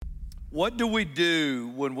What do we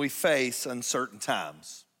do when we face uncertain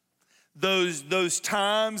times? Those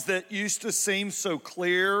times that used to seem so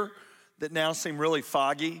clear that now seem really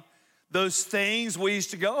foggy. Those things we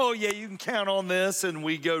used to go, oh yeah, you can count on this, and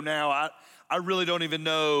we go now, I really don't even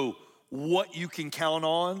know what you can count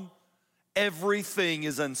on. Everything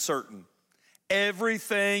is uncertain.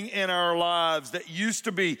 Everything in our lives that used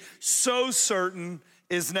to be so certain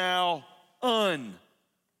is now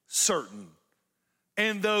uncertain.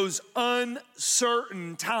 And those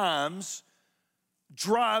uncertain times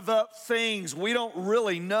drive up things we don't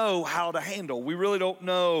really know how to handle. We really don't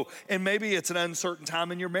know. And maybe it's an uncertain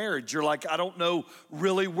time in your marriage. You're like, I don't know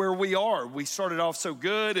really where we are. We started off so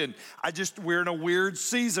good, and we're in a weird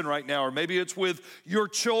season right now. Or maybe it's with your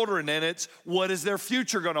children, and it's what is their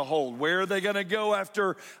future going to hold? Where are they going to go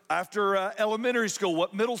after elementary school?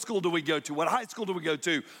 What middle school do we go to? What high school do we go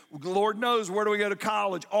to? Lord knows, where do we go to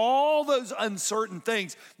college? All those uncertain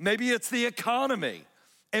things. Maybe it's the economy.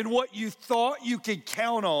 And what you thought you could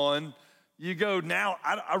count on, you go, now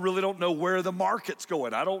I really don't know where the market's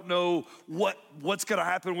going. I don't know what's going to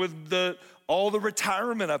happen with all the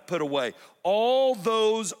retirement I've put away. All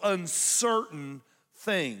those uncertain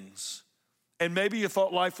things. And maybe you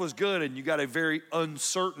thought life was good and you got a very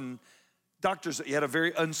uncertain you had a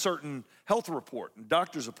very uncertain health report and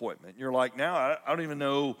doctor's appointment. And you're like, now I don't even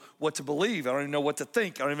know what to believe. I don't even know what to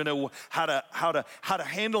think. I don't even know how to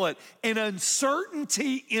handle it. And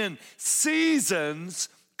uncertainty in seasons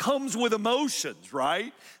comes with emotions,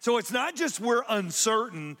 right? So it's not just we're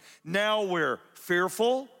uncertain. Now we're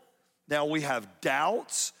fearful. Now we have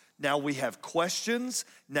doubts. Now we have questions.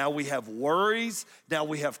 Now we have worries. Now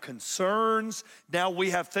we have concerns. Now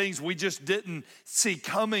we have things we just didn't see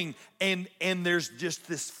coming. And there's just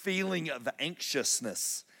this feeling of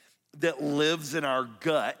anxiousness that lives in our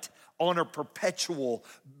gut on a perpetual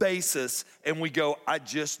basis. And we go, I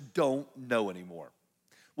just don't know anymore.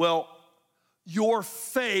 Well, your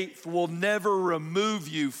faith will never remove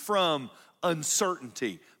you from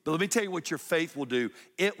uncertainty. But let me tell you what your faith will do.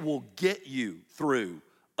 It will get you through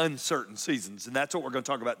uncertain seasons, and that's what we're going to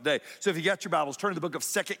talk about today. So if you got your Bibles, turn to the book of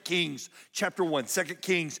 2 Kings chapter 1. 2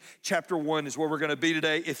 Kings chapter 1 is where we're going to be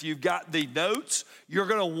today. If you've got the notes, you're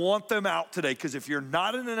going to want them out today, because if you're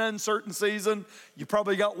not in an uncertain season, you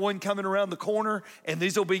probably got one coming around the corner, and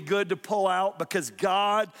these will be good to pull out, because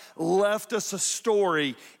God left us a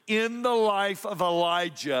story in the life of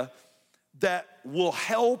Elijah that will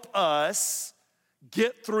help us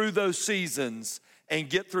get through those seasons and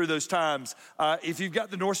get through those times. If you've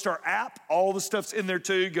got the North Star app, all the stuff's in there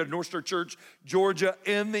too. Go to North Star Church, Georgia,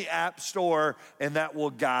 in the App Store, and that will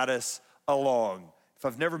guide us along. If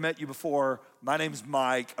I've never met you before, my name's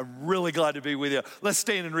Mike. I'm really glad to be with you. Let's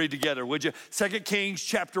stand and read together, would you? 2 Kings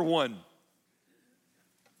chapter 1.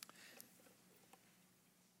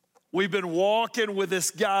 We've been walking with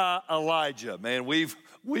this guy, Elijah. Man, we've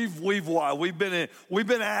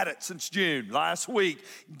been at it since June. Last week,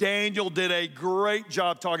 Daniel did a great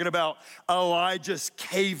job talking about Elijah's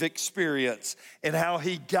cave experience and how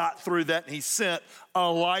he got through that. And he sent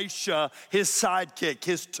Elisha, his sidekick,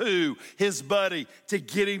 his buddy, to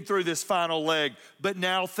get him through this final leg. But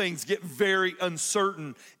now things get very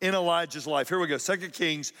uncertain in Elijah's life. Here we go. 2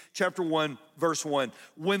 Kings chapter 1, verse 1.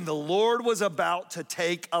 When the Lord was about to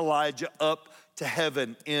take Elijah up to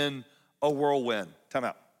heaven in a whirlwind. Time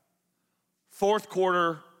out. Fourth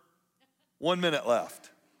quarter, 1 minute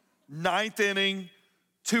left. Ninth inning,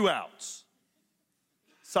 2 outs.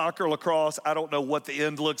 Soccer, lacrosse, I don't know what the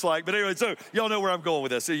end looks like. But anyway, so y'all know where I'm going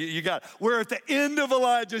with this. So we're at the end of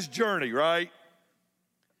Elijah's journey, right?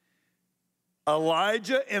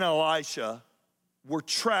 Elijah and Elisha were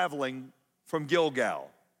traveling from Gilgal.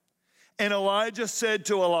 And Elijah said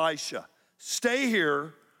to Elisha, stay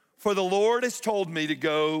here, for the Lord has told me to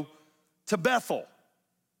go to Bethel.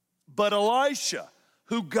 But Elisha,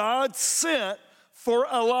 who God sent for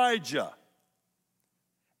Elijah,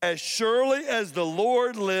 as surely as the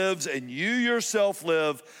Lord lives and you yourself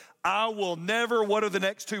live, I will never, what are the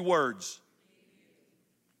next 2 words?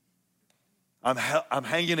 I'm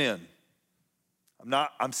hanging in.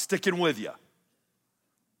 I'm sticking with you.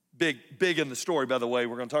 Big in the story, by the way.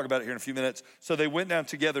 We're going to talk about it here in a few minutes. So they went down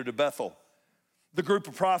together to Bethel. The group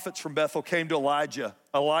of prophets from Bethel came to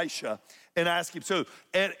Elisha, and asked him. So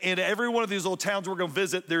in every one of these little towns we're going to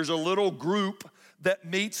visit, there's a little group that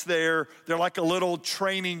meets there. They're like a little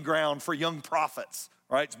training ground for young prophets,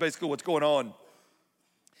 right? It's basically what's going on.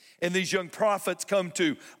 And these young prophets come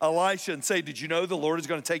to Elisha and say, did you know the Lord is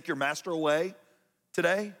going to take your master away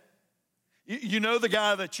today? You know the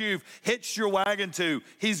guy that you've hitched your wagon to,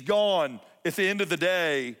 he's gone at the end of the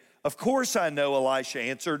day. Of course I know, Elisha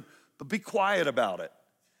answered, but be quiet about it.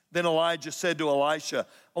 Then Elijah said to Elisha,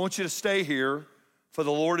 I want you to stay here, for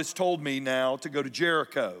the Lord has told me now to go to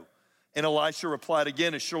Jericho. And Elisha replied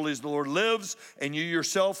again, as surely as the Lord lives and you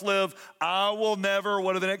yourself live, I will never,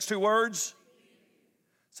 what are the next two words?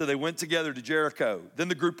 So they went together to Jericho. Then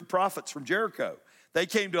the group of prophets from Jericho, they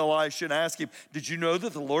came to Elisha and asked him, did you know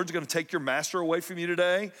that the Lord's going to take your master away from you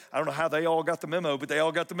today? I don't know how they all got the memo, but they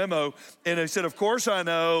all got the memo. And they said, of course I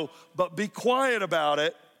know, but be quiet about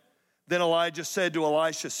it. Then Elijah said to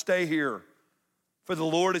Elisha, stay here, for the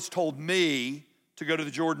Lord has told me to go to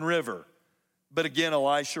the Jordan River. But again,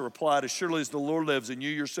 Elisha replied, as surely as the Lord lives and you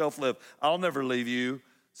yourself live, I'll never leave you.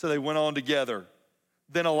 So they went on together.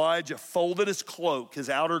 Then Elijah folded his cloak, his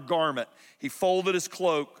outer garment. He folded his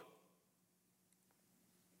cloak,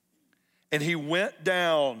 and he went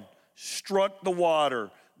down, struck the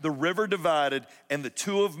water. The river divided, and the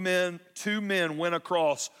two men went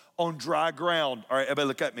across on dry ground. All right, everybody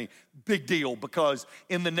look at me. Big deal, because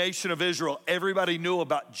in the nation of Israel, everybody knew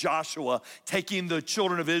about Joshua taking the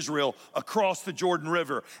children of Israel across the Jordan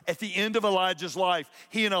River. At the end of Elijah's life,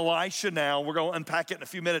 he and Elisha now, we're going to unpack it in a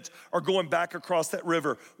few minutes, are going back across that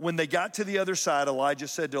river. When they got to the other side, Elijah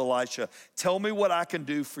said to Elisha, tell me what I can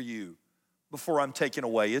do for you before I'm taken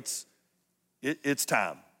away. It's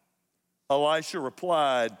time. Elisha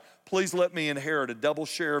replied, please let me inherit a double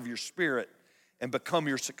share of your spirit and become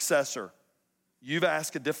your successor. You've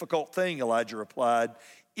asked a difficult thing, Elijah replied.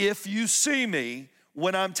 If you see me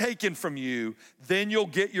when I'm taken from you, then you'll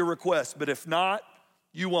get your request. But if not,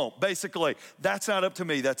 you won't. Basically, that's not up to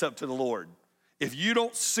me, that's up to the Lord. If you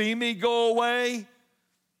don't see me go away,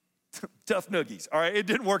 tough noogies. All right, it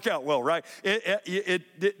didn't work out well, right? It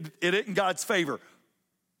isn't God's favor.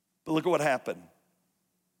 But look at what happened.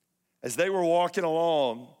 As they were walking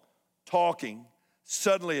along, talking,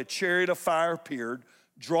 suddenly a chariot of fire appeared,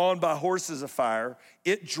 drawn by horses of fire.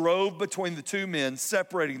 It drove between the two men,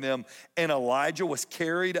 separating them, and Elijah was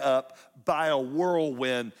carried up by a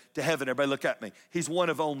whirlwind to heaven. Everybody look at me. He's one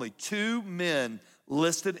of only two men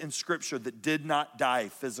listed in Scripture that did not die a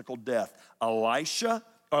physical death. Elijah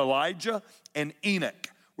and Enoch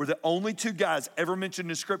were the only two guys ever mentioned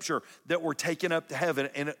in Scripture that were taken up to heaven,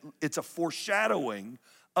 and it's a foreshadowing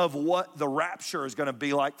of what the rapture is going to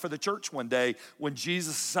be like for the church one day when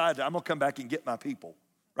Jesus decided, I'm going to come back and get my people,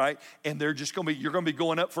 right? And they're just going to be, you're going to be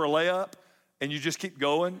going up for a layup, and you just keep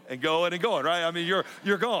going and going and going, right? I mean,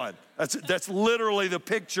 you're gone. That's literally the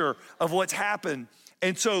picture of what's happened.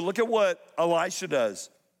 And so look at what Elisha does.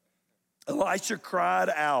 Elisha cried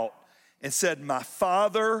out and said, my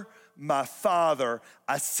father,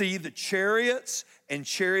 I see the chariots and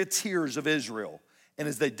charioteers of Israel. And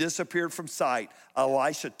as they disappeared from sight,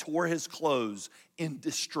 Elisha tore his clothes in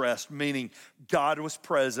distress, meaning God was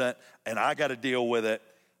present and I got to deal with it.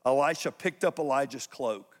 Elisha picked up Elijah's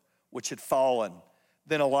cloak, which had fallen.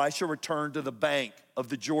 Then Elisha returned to the bank of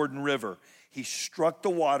the Jordan River. He struck the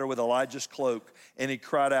water with Elijah's cloak and he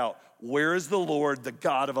cried out, where is the Lord, the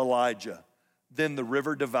God of Elijah? Then the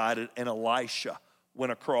river divided and Elisha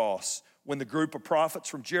went across. When the group of prophets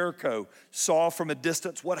from Jericho saw from a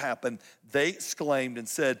distance what happened, they exclaimed and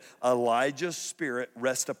said, Elijah's spirit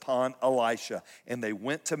rest upon Elisha. And they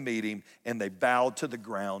went to meet him and they bowed to the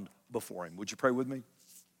ground before him. Would you pray with me?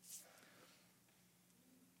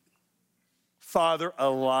 Father,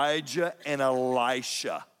 Elijah and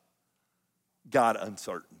Elisha got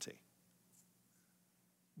uncertainty.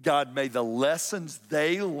 God, may the lessons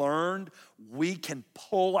they learned we can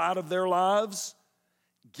pull out of their lives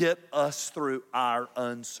get us through our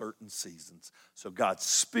uncertain seasons. So God,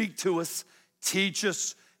 speak to us, teach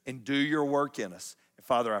us, and do your work in us. And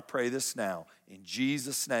Father, I pray this now in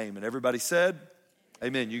Jesus' name. And everybody said,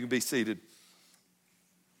 amen. You can be seated.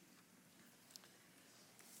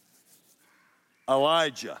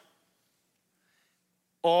 Elijah.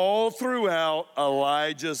 All throughout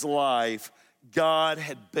Elijah's life, God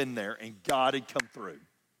had been there and God had come through.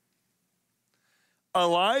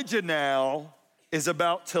 Elijah now is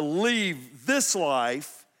about to leave this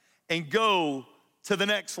life and go to the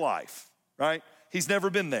next life, right? He's never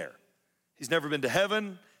been there. He's never been to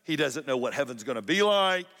heaven. He doesn't know what heaven's gonna be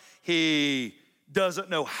like. He doesn't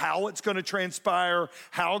know how it's gonna transpire,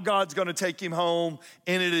 how God's gonna take him home,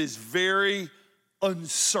 and it is very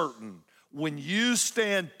uncertain. When you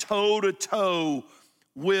stand toe to toe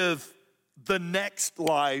with the next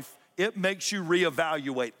life, it makes you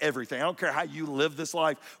reevaluate everything. I don't care how you live this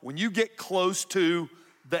life. When you get close to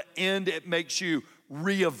the end, it makes you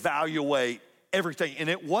reevaluate everything. And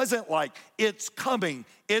it wasn't like it's coming.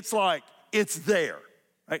 It's like it's there.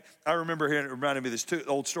 Right? I remember hearing, it reminded me of this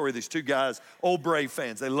old story of these two guys, old Brave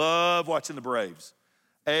fans. They love watching the Braves.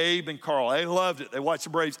 Abe and Carl, they loved it. They watched the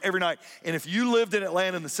Braves every night. And if you lived in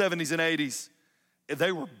Atlanta in the 70s and 80s,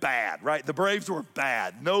 they were bad, right? The Braves were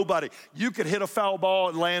bad. Nobody. You could hit a foul ball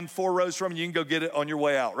and land 4 rows from you. You can go get it on your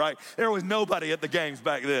way out, right? There was nobody at the games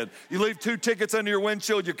back then. You leave 2 tickets under your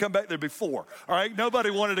windshield, you come back, there'd be 4, all right? Nobody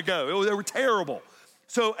wanted to go. They were terrible.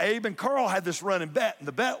 So Abe and Carl had this running bet, and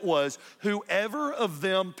the bet was whoever of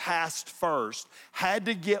them passed first had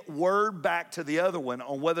to get word back to the other one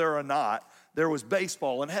on whether or not there was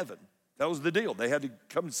baseball in heaven. That was the deal. They had to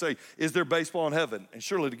come and say, is there baseball in heaven? And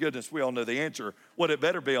surely to goodness, we all know the answer, what it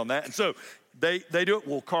better be on that. And so they do it.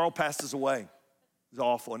 Well, Carl passes away. It was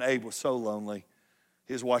awful, and Abe was so lonely.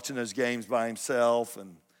 He was watching those games by himself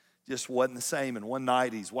and just wasn't the same. And one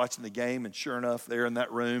night he's watching the game, and sure enough, there in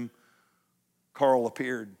that room, Carl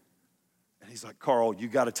appeared. And he's like, Carl, you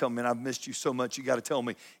got to tell me, and I've missed you so much, you got to tell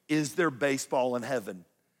me, is there baseball in heaven?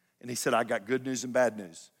 And he said, I got good news and bad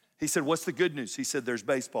news. He said, what's the good news? He said, there's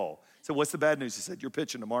baseball. So what's the bad news? He said, you're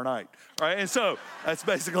pitching tomorrow night, right? And so that's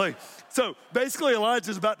basically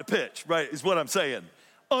Elijah's about to pitch, right, is what I'm saying.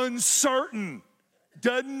 Uncertain,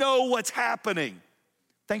 doesn't know what's happening.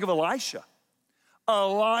 Think of Elisha.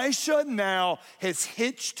 Elisha now has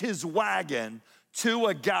hitched his wagon to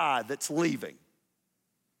a guy that's leaving.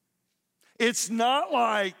 It's not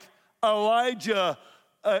like Elijah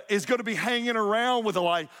is going to be hanging around with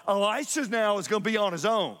Elijah. Elisha now is going to be on his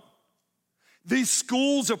own. These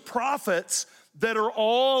schools of prophets that are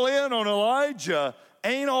all in on Elijah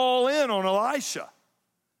ain't all in on Elisha.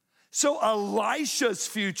 So Elisha's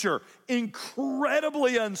future,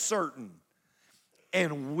 incredibly uncertain.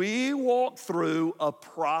 And we walk through a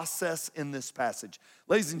process in this passage.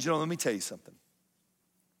 Ladies and gentlemen, let me tell you something.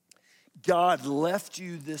 God left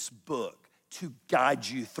you this book to guide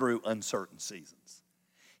you through uncertain seasons.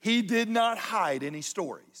 He did not hide any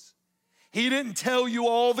stories. He didn't tell you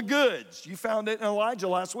all the goods. You found it in Elijah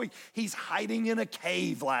last week. He's hiding in a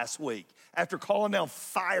cave last week after calling down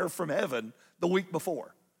fire from heaven the week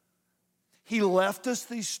before. He left us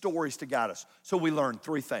these stories to guide us. So we learned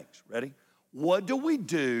 3 things. Ready? What do we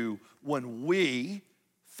do when we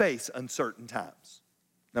face uncertain times?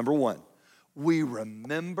 Number 1, we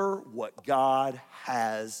remember what God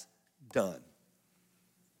has done.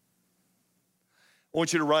 I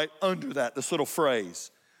want you to write under that this little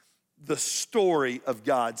phrase, the story of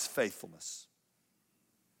God's faithfulness.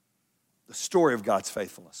 The story of God's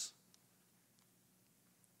faithfulness.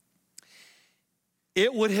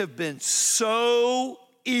 It would have been so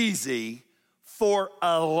easy for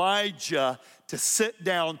Elijah to sit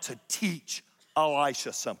down to teach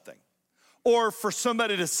Elisha something. Or for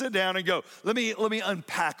somebody to sit down and go, let me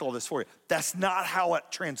unpack all this for you. That's not how it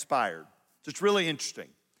transpired. So it's really interesting.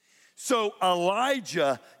 So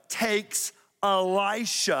Elijah takes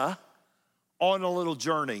Elisha on a little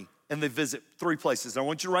journey, and they visit 3 places. I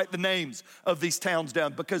want you to write the names of these towns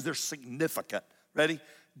down because they're significant. Ready?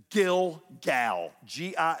 Gilgal,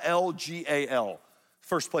 Gilgal.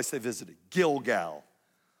 First place they visited, Gilgal.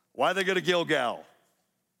 Why did they go to Gilgal?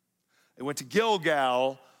 They went to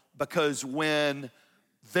Gilgal because when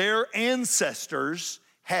their ancestors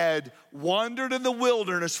had wandered in the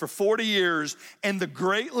wilderness for 40 years and the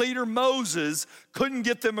great leader Moses couldn't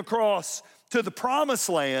get them across to the promised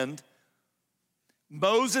land,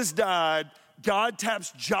 Moses died. God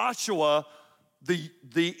taps Joshua,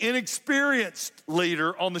 the inexperienced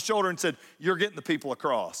leader, on the shoulder and said, you're getting the people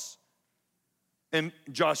across. And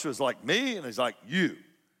Joshua's like, me? And he's like, you.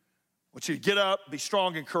 I want you to get up, be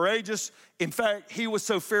strong and courageous. In fact, he was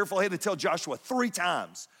so fearful, he had to tell Joshua 3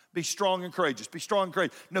 times, be strong and courageous, be strong and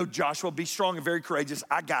courageous. No, Joshua, be strong and very courageous.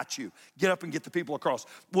 I got you. Get up and get the people across.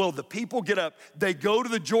 Well, the people get up. They go to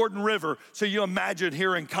the Jordan River. So you imagine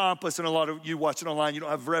here in Compass, and a lot of you watching online, you don't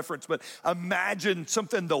have reference, but imagine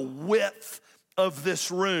something the width of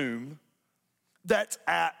this room that's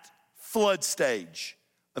at flood stage.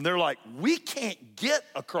 And they're like, we can't get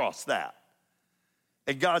across that.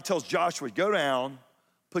 And God tells Joshua, go down,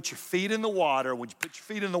 put your feet in the water. When you put your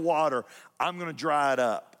feet in the water, I'm going to dry it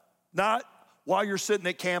up. Not while you're sitting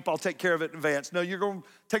at camp, I'll take care of it in advance. No, you're going to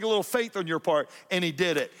take a little faith on your part. And he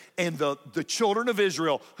did it. And the children of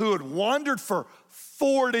Israel who had wandered for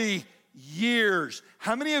 40 years.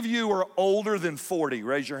 How many of you are older than 40?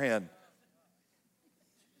 Raise your hand.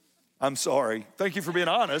 I'm sorry. Thank you for being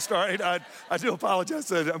honest, all right? I do apologize.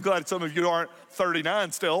 I'm glad some of you aren't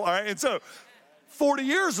 39 still, all right? And so 40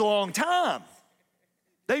 years is a long time.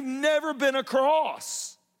 They've never been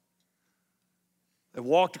across. They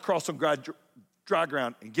walked across some dry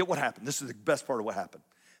ground, and get what happened. This is the best part of what happened.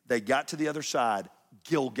 They got to the other side.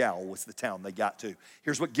 Gilgal was the town they got to.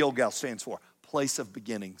 Here's what Gilgal stands for. Place of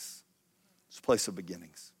beginnings. It's a place of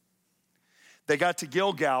beginnings. They got to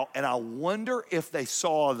Gilgal, and I wonder if they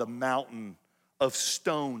saw the mountain of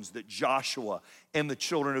stones that Joshua and the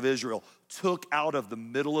children of Israel took out of the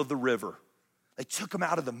middle of the river. They took them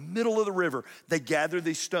out of the middle of the river. They gathered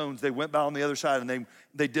these stones. They went by on the other side, and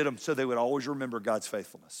they did them so they would always remember God's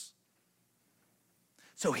faithfulness.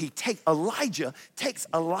 So Elijah takes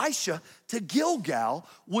Elisha to Gilgal,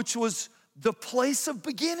 which was the place of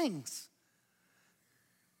beginnings.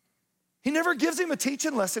 He never gives him a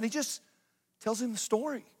teaching lesson. He just tells him the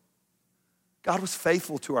story. God was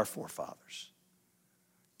faithful to our forefathers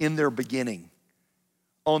in their beginning,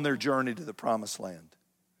 on their journey to the promised land.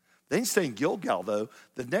 They didn't stay in Gilgal, though.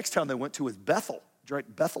 The next town they went to was Bethel.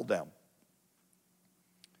 Write Bethel down.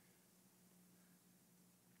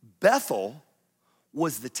 Bethel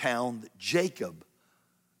was the town that Jacob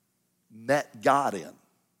met God in.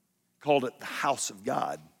 Called it the house of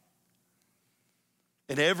God.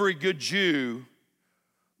 And every good Jew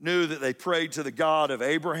knew that they prayed to the God of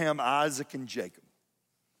Abraham, Isaac, and Jacob.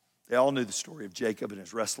 They all knew the story of Jacob and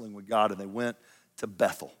his wrestling with God, and they went to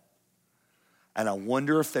Bethel. And I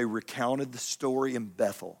wonder if they recounted the story in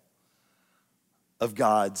Bethel of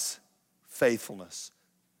God's faithfulness.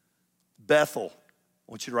 Bethel,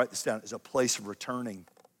 I want you to write this down, is a place of returning.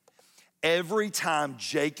 Every time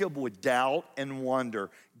Jacob would doubt and wonder,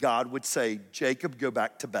 God would say, Jacob, go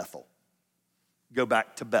back to Bethel. Go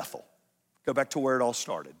back to Bethel. Go back to where it all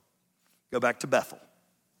started. Go back to Bethel.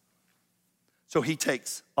 So he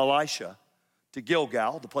takes Elisha to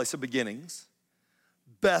Gilgal, the place of beginnings,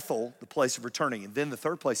 Bethel, the place of returning, and then the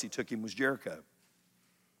third place he took him was Jericho.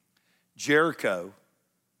 Jericho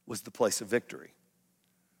was the place of victory.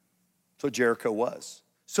 That's what Jericho was.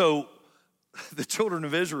 So the children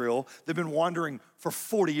of Israel, they've been wandering for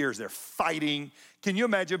 40 years. They're fighting. Can you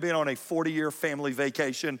imagine being on a 40-year family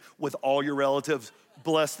vacation with all your relatives?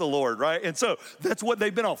 Bless the Lord, right? And so that's what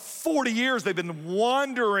they've been on. 40 years they've been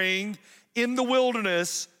wandering in the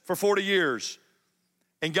wilderness for 40 years.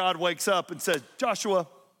 And God wakes up and says, Joshua,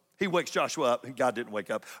 he wakes Joshua up. God didn't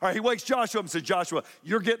wake up. All right, he wakes Joshua up and says, Joshua,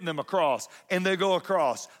 you're getting them across. And they go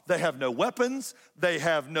across. They have no weapons. They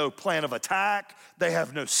have no plan of attack. They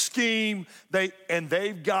have no scheme.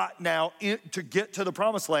 They've got now, to get to the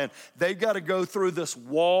promised land, they've got to go through this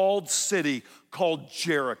walled city called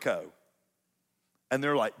Jericho. And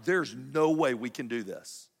they're like, there's no way we can do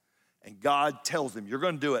this. And God tells them, you're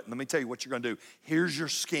going to do it. And let me tell you what you're going to do. Here's your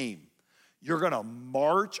scheme. You're going to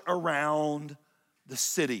march around the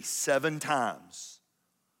city 7 times.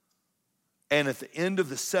 And at the end of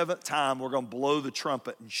the 7th time, we're going to blow the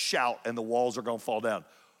trumpet and shout, and the walls are going to fall down.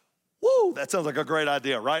 Woo, that sounds like a great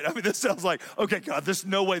idea, right? I mean, this sounds like, okay, God, there's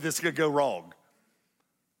no way this could go wrong.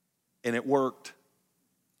 And it worked.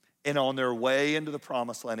 And on their way into the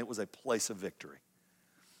promised land, it was a place of victory.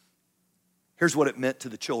 Here's what it meant to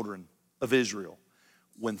the children of Israel.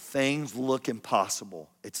 When things look impossible,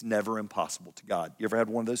 it's never impossible to God. You ever had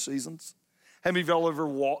one of those seasons? How many of y'all ever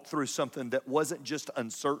walked through something that wasn't just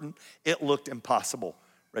uncertain, it looked impossible?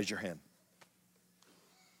 Raise your hand.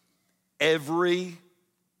 Every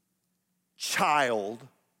child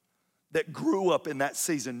that grew up in that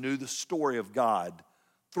season knew the story of God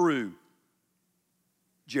through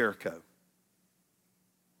Jericho.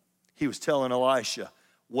 He was telling Elisha,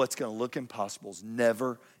 what's going to look impossible is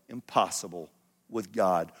never impossible with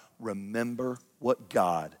God. Remember what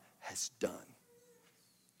God has done.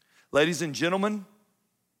 Ladies and gentlemen,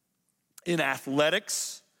 in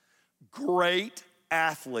athletics, great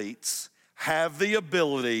athletes have the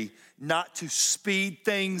ability not to speed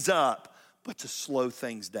things up, but to slow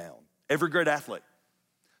things down. Every great athlete.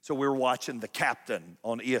 So we were watching The Captain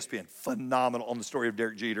on ESPN. Phenomenal on the story of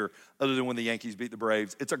Derek Jeter, other than when the Yankees beat the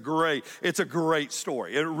Braves. It's a great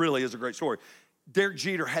story. It really is a great story. Derek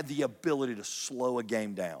Jeter had the ability to slow a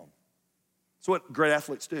game down. That's what great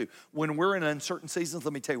athletes do. When we're in uncertain seasons,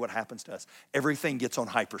 let me tell you what happens to us. Everything gets on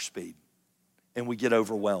hyperspeed, and we get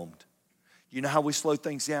overwhelmed. You know how we slow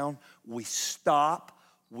things down? We stop,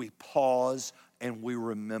 we pause, and we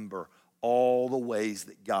remember all the ways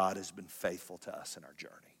that God has been faithful to us in our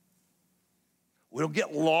journey. We don't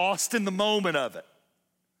get lost in the moment of it.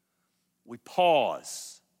 We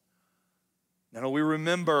pause. Now we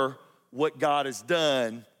remember what God has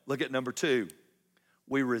done. Look at number 2.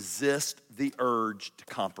 We resist the urge to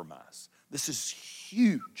compromise. This is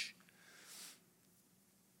huge.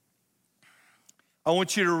 I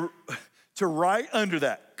want you to write under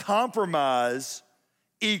that. Compromise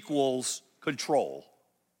equals control.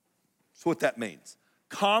 That's what that means.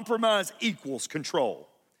 Compromise equals control.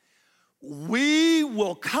 We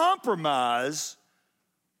will compromise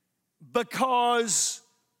because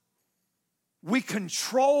we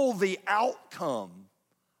control the outcome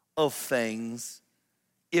of things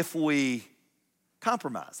if we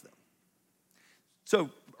compromise them. So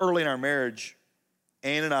early in our marriage,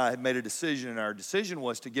 Ann and I had made a decision, and our decision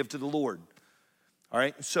was to give to the Lord. All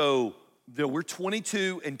right, so we're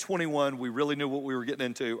 22 and 21. We really knew what we were getting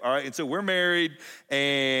into. All right, and so we're married,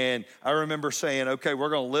 and I remember saying, okay, we're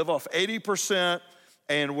going to live off 80%,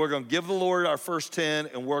 and we're going to give the Lord our first 10,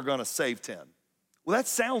 and we're going to save 10. Well, that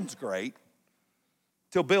sounds great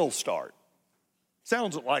till bills start.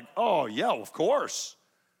 Sounds like, oh, yeah, of course.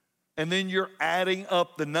 And then you're adding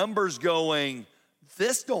up the numbers going,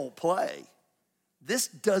 this don't play. This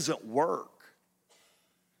doesn't work.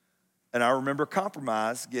 And I remember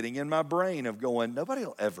compromise getting in my brain of going, nobody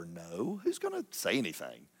will ever know. Who's going to say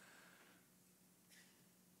anything?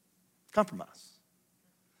 Compromise.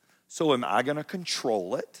 So am I going to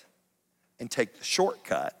control it and take the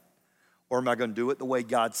shortcut? Or am I going to do it the way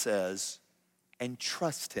God says and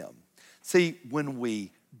trust him? See, when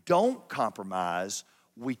we don't compromise,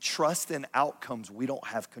 we trust in outcomes we don't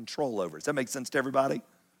have control over. Does that make sense to everybody?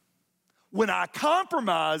 When I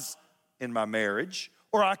compromise in my marriage,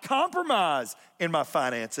 or I compromise in my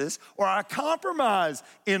finances, or I compromise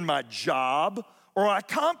in my job, or I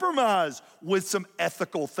compromise with some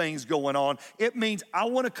ethical things going on, it means I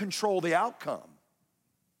want to control the outcome.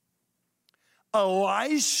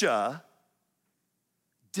 Elisha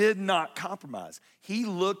did not compromise. He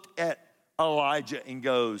looked at Elijah and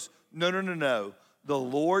goes, no. The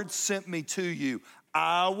Lord sent me to you.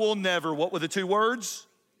 I will never, what were the two words?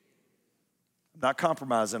 I'm not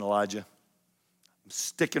compromising, Elijah. I'm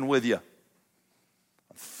sticking with you.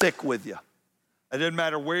 I'm thick with you. It doesn't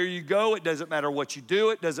matter where you go. It doesn't matter what you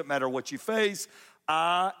do. It doesn't matter what you face.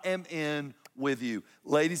 I am in with you.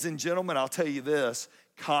 Ladies and gentlemen, I'll tell you this.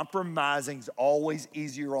 Compromising is always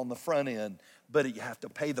easier on the front end, but you have to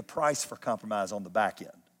pay the price for compromise on the back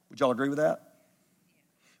end. Would y'all agree with that?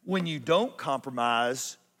 When you don't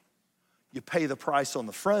compromise, you pay the price on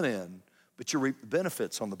the front end, but you reap the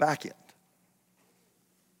benefits on the back end.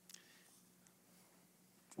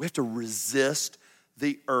 We have to resist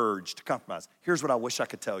the urge to compromise. Here's what I wish I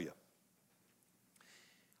could tell you.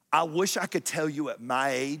 I wish I could tell you at my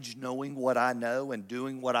age, knowing what I know and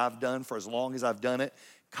doing what I've done for as long as I've done it,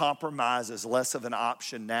 compromise is less of an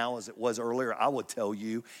option now as it was earlier. I would tell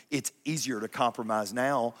you it's easier to compromise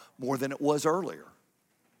now more than it was earlier.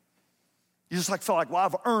 You just feel like, well,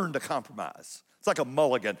 I've earned a compromise. It's like a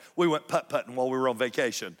mulligan. We went putt-putting while we were on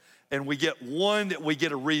vacation, and we get one that we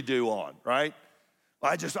get a redo on, right?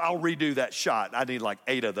 I'll redo that shot. I need like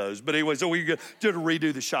 8 of those. But anyway, so we did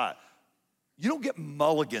redo the shot. You don't get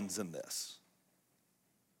mulligans in this.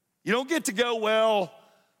 You don't get to go, well,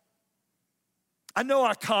 I know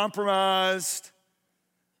I compromised,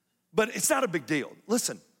 but it's not a big deal.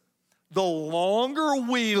 Listen, the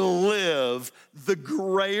longer we live, the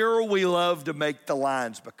grayer we love to make the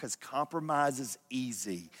lines because compromise is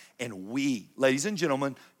easy. And we, ladies and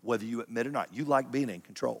gentlemen, whether you admit it or not, you like being in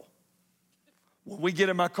control. When we get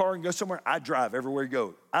in my car and go somewhere, I drive everywhere you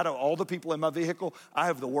go. Out of all the people in my vehicle, I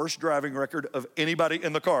have the worst driving record of anybody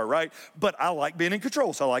in the car, right? But I like being in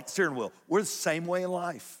control, so I like the steering wheel. We're the same way in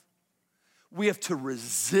life. We have to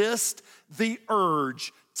resist the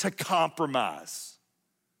urge to compromise.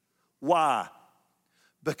 Why?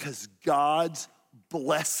 Because God's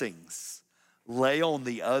blessings lay on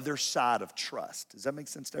the other side of trust. Does that make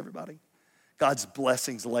sense to everybody? God's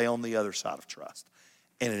blessings lay on the other side of trust.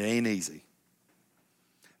 And it ain't easy.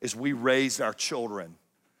 As we raised our children,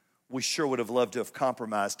 we sure would have loved to have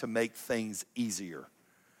compromised to make things easier.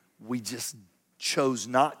 We just chose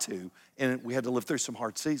not to, and we had to live through some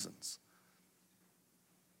hard seasons.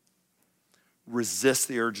 Resist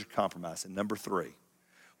the urge to compromise. And number 3,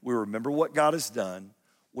 we remember what God has done,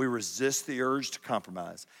 we resist the urge to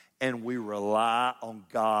compromise, and we rely on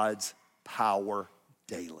God's power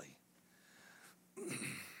daily.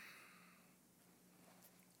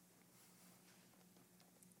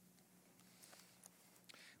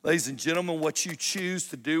 Ladies and gentlemen, what you choose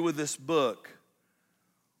to do with this book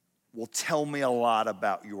will tell me a lot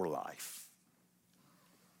about your life.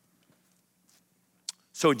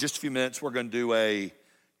 So in just a few minutes, we're going to do a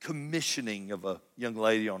commissioning of a young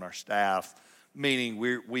lady on our staff, meaning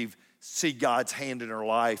we see God's hand in her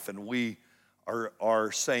life, and we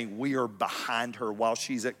are saying we are behind her while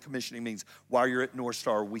she's at commissioning. Means while you're at North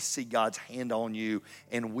Star, we see God's hand on you,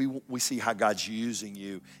 and we see how God's using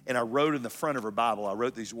you. And I wrote in the front of her Bible, I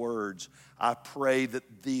wrote these words: I pray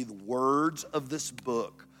that the words of this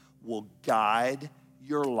book will guide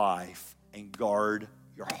your life and guard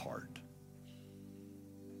your heart.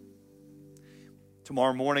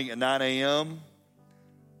 Tomorrow morning at 9 a.m.,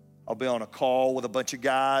 I'll be on a call with a bunch of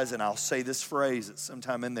guys, and I'll say this phrase at some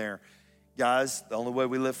time in there. Guys, the only way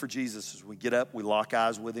we live for Jesus is we get up, we lock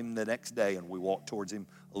eyes with him the next day, and we walk towards him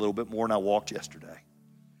a little bit more than I walked yesterday.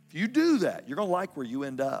 If you do that, you're going to like where you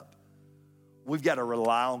end up. We've got to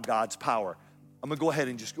rely on God's power. I'm going to go ahead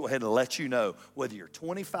and let you know, whether you're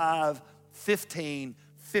 25, 15,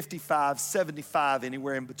 55, 75,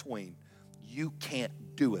 anywhere in between, you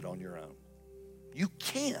can't do it on your own. You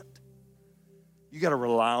can't. You got to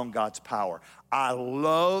rely on God's power. I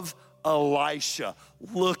love Elisha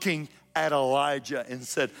looking at Elijah and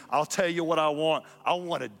said, I'll tell you what I want. I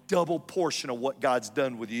want a double portion of what God's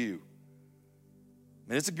done with you. I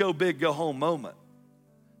mean, it's a go big, go home moment.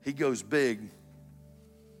 He goes big.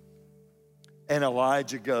 And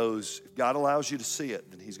Elijah goes, if God allows you to see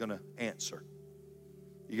it, then he's going to answer.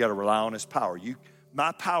 You got to rely on his power.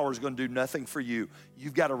 My power is going to do nothing for you.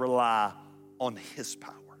 You've got to rely on his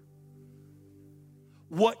power.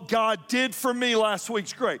 What God did for me last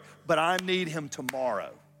week's great, but I need him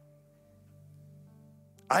tomorrow.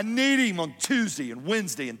 I need him on Tuesday and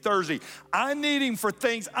Wednesday and Thursday. I need him for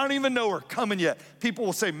things I don't even know are coming yet. People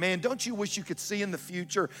will say, man, don't you wish you could see in the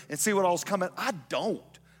future and see what all's coming? I don't.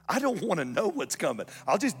 I don't want to know what's coming.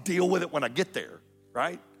 I'll just deal with it when I get there,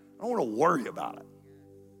 right? I don't want to worry about it.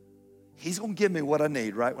 He's going to give me what I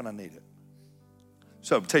need right when I need it.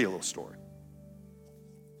 So I'll tell you a little story.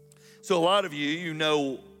 So a lot of you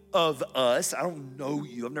know of us. I don't know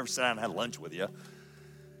you. I've never sat down and had lunch with you.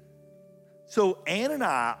 So Ann and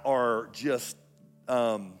I are just,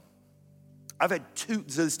 I've had two,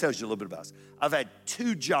 so this tells you a little bit about us. I've had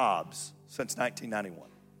two jobs since 1991.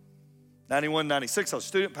 91, 96, I was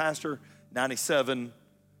student pastor. 97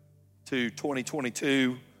 to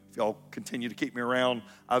 2022, if y'all continue to keep me around,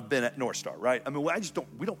 I've been at North Star, right? I mean,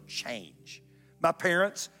 we don't change. My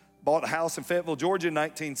parents bought a house in Fayetteville, Georgia in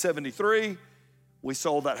 1973. We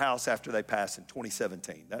sold that house after they passed in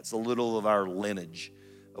 2017. That's a little of our lineage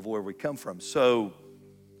of where we come from. So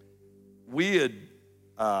we had,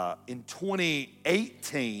 in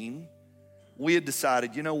 2018, we had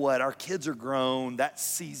decided, you know what, our kids are grown, that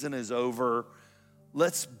season is over.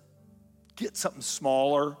 Let's get something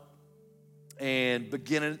smaller and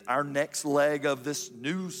begin our next leg of this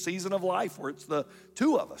new season of life where it's the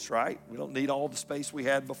two of us, right? We don't need all the space we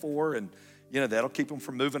had before, and that'll keep them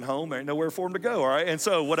from moving home. There ain't nowhere for them to go, all right? And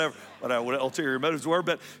so what ulterior motives were,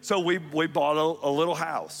 but so we bought a little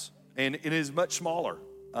house, and it is much smaller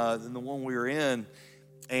than the one we were in,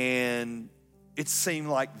 and it seemed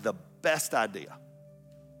like the best idea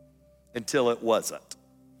until it wasn't.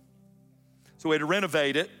 So we had to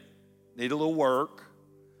renovate it, need a little work.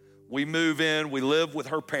 We move in, we live with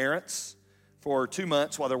her parents for 2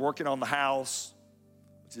 months while they're working on the house,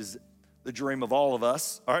 which is the dream of all of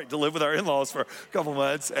us, all right, to live with our in-laws for a couple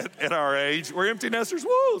months at our age. We're empty nesters,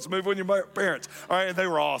 woo, let's move with your parents. All right, and they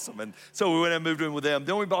were awesome. And so we went and moved in with them.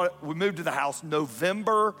 Then we moved to the house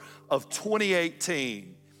November of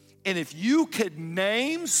 2018. And if you could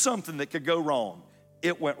name something that could go wrong,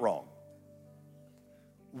 it went wrong.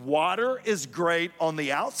 Water is great on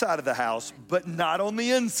the outside of the house, but not on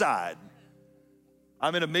the inside.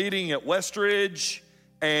 I'm in a meeting at Westridge,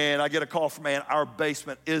 and I get a call from Ann. Our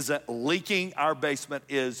basement isn't leaking. Our basement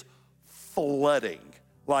is flooding,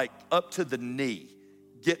 like up to the knee,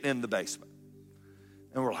 getting in the basement.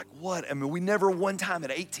 And we're like, what? I mean, we never one time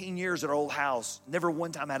in 18 years at our old house, never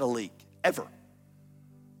one time had a leak, ever.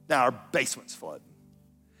 Now our basement's flooding.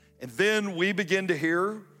 And then we begin to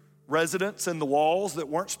hear residents in the walls that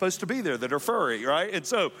weren't supposed to be there that are furry, right?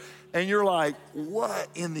 And you're like, what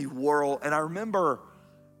in the world? And I remember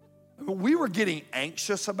we were getting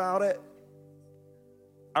anxious about it.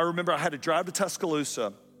 I remember I had to drive to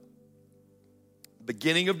Tuscaloosa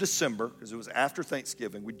beginning of December, because it was after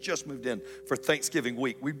Thanksgiving. We just moved in for Thanksgiving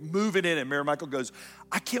week. We move it in, and Mary Michael goes,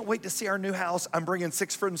 I can't wait to see our new house. I'm bringing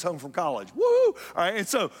 6 friends home from college. Woo! All right, and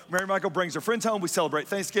so Mary Michael brings her friends home. We celebrate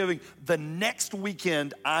Thanksgiving. The next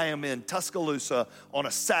weekend, I am in Tuscaloosa on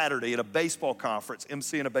a Saturday at a baseball conference,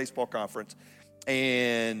 emceeing a baseball conference,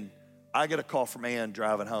 and I get a call from Ann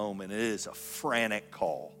driving home, and it is a frantic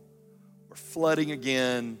call. We're flooding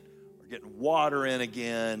again. We're getting water in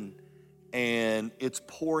again. And it's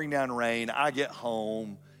pouring down rain. I get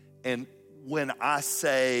home, and when I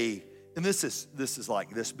say, and this is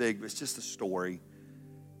like this big, but it's just a story.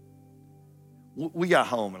 We got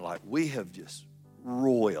home and like, we have just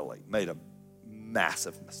royally made a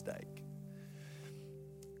massive mistake.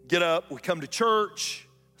 Get up, we come to church,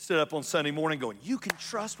 stood up on Sunday morning going, you can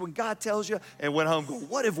trust when God tells you, and went home going,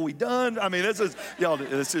 what have we done? I mean, this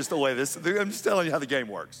is the way I'm just telling you how the game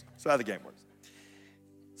works. So how the game works.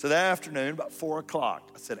 So that afternoon, about 4 o'clock,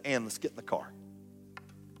 I said, Ann, let's get in the car.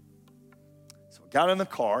 got in the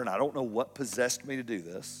car, and I don't know what possessed me to do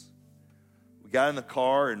this. We got in the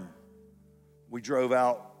car, and we drove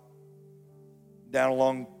out down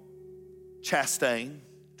along Chastain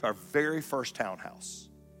to our very first townhouse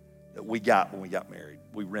that we got when we got married.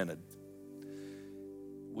 We rented.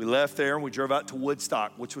 We left there, and we drove out to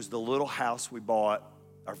Woodstock, which was the little house we bought.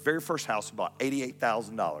 Our very first house we bought,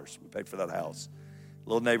 $88,000. We paid for that house. A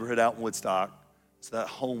little neighborhood out in Woodstock. It's that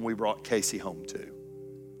home we brought Casey home to.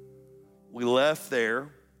 We left there.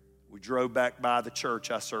 We drove back by the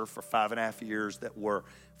church I served for 5.5 years that were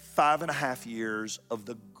 5.5 years of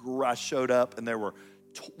the, I showed up and there were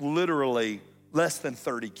literally less than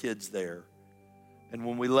 30 kids there. And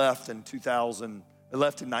when we left in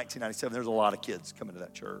 1997, there was a lot of kids coming to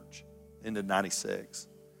that church into 96.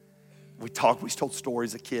 We told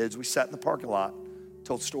stories of kids. We sat in the parking lot,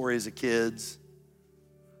 told stories of kids.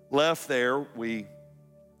 Left there, we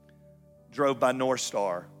drove by North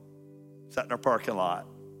Star, sat in our parking lot.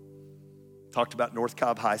 Talked about North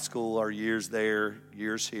Cobb High School, our years there,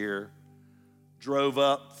 years here. Drove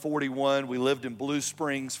up 41. We lived in Blue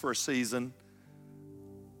Springs for a season.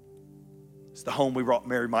 It's the home we brought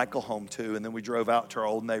Mary Michael home to, and then we drove out to our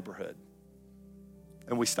old neighborhood.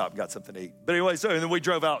 And we stopped and got something to eat. But anyway, and then we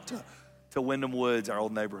drove out to Wyndham Woods, our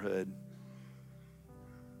old neighborhood.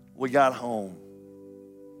 We got home.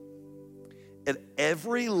 At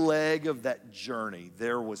every leg of that journey,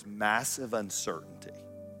 there was massive uncertainty.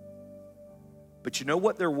 But you know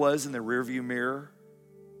what there was in the rearview mirror?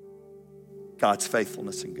 God's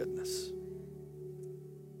faithfulness and goodness.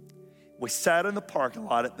 We sat in the parking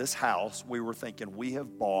lot at this house. We were thinking, we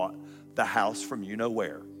have bought the house from you know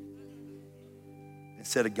where.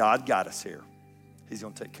 Instead of God got us here, he's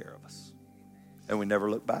going to take care of us. And we never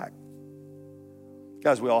look back.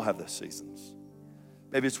 Guys, we all have those seasons.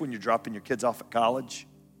 Maybe it's when you're dropping your kids off at college.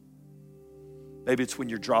 Maybe it's when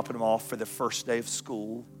you're dropping them off for the first day of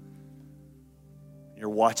school. You're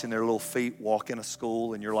watching their little feet walk into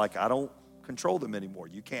school, and you're like, I don't control them anymore.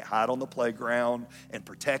 You can't hide on the playground and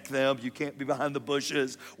protect them. You can't be behind the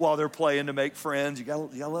bushes while they're playing to make friends. You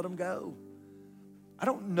gotta let them go. I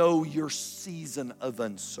don't know your season of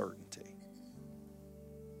uncertainty.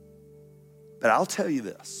 But I'll tell you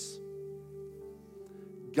this.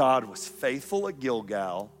 God was faithful at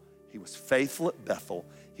Gilgal. He was faithful at Bethel.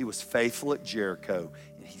 He was faithful at Jericho.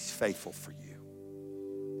 And he's faithful for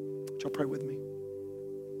you. Would y'all pray with me?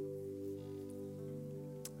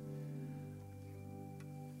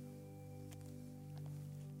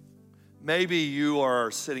 Maybe you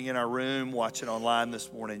are sitting in our room watching online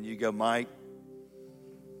this morning. You go, Mike,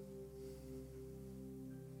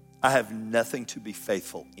 I have nothing to be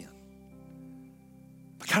faithful in.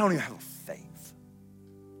 Like, I don't even have a faith.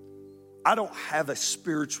 I don't have a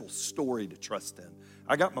spiritual story to trust in.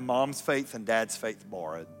 I got my mom's faith and dad's faith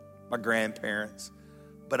borrowed, my grandparents,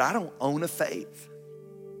 but I don't own a faith.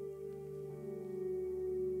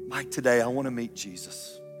 Mike, today I want to meet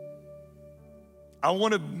Jesus. I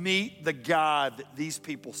want to meet the God that these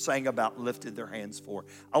people sang about and lifted their hands for.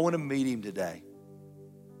 I want to meet him today.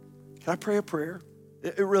 Can I pray a prayer?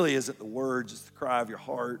 It really isn't the words, it's the cry of your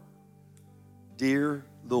heart. Dear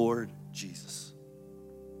Lord Jesus,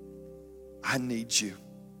 I need you.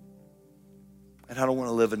 And I don't want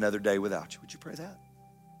to live another day without you. Would you pray that?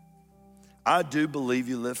 I do believe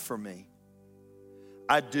you lived for me.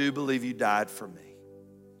 I do believe you died for me.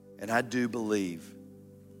 And I do believe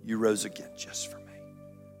you rose again just for me.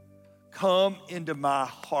 Come into my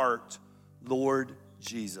heart, Lord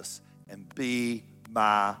Jesus, and be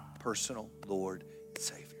my personal Lord and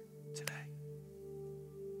Savior today.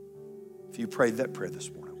 If you prayed that prayer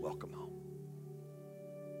this morning, welcome home.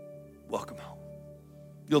 Welcome home.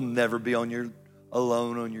 You'll never be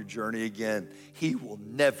alone on your journey again. He will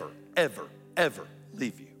never, ever, ever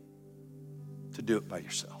leave you to do it by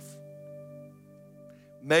yourself.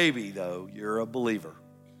 Maybe, though, you're a believer.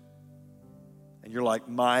 And you're like,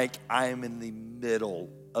 Mike, I am in the middle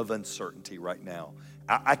of uncertainty right now.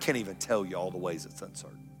 I can't even tell you all the ways it's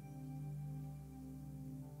uncertain.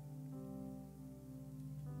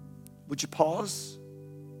 Would you pause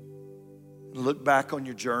and look back on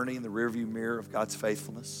your journey in the rearview mirror of God's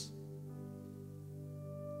faithfulness?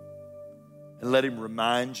 And let him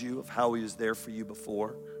remind you of how he was there for you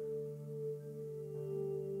before.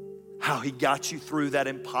 How he got you through that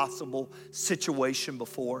impossible situation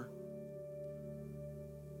before.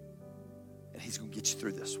 And he's going to get you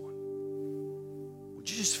through this one. Would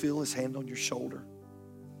you just feel his hand on your shoulder?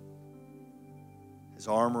 His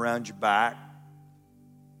arm around your back?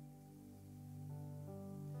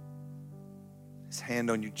 His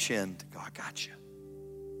hand on your chin to go, I got you.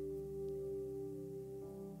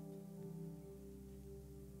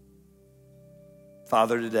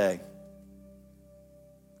 Father, today,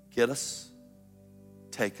 get us,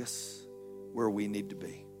 take us where we need to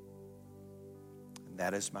be. And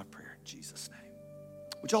that is my prayer in Jesus' name.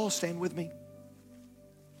 Would y'all stand with me?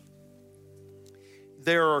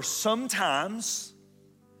 There are some times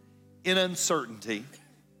in uncertainty,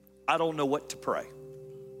 I don't know what to pray.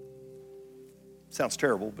 Sounds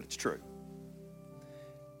terrible, but it's true.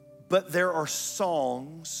 But there are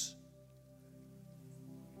songs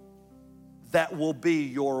that will be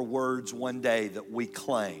your words one day that we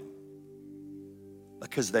claim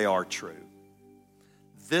because they are true.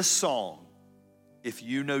 This song, if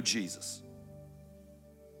you know Jesus,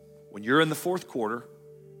 when you're in the fourth quarter,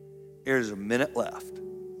 there's a minute left.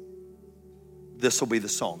 This will be the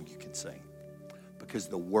song you can sing because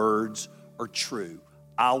the words are true.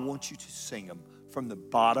 I want you to sing them from the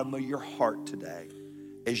bottom of your heart today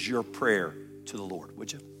as your prayer to the Lord.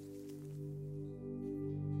 Would you?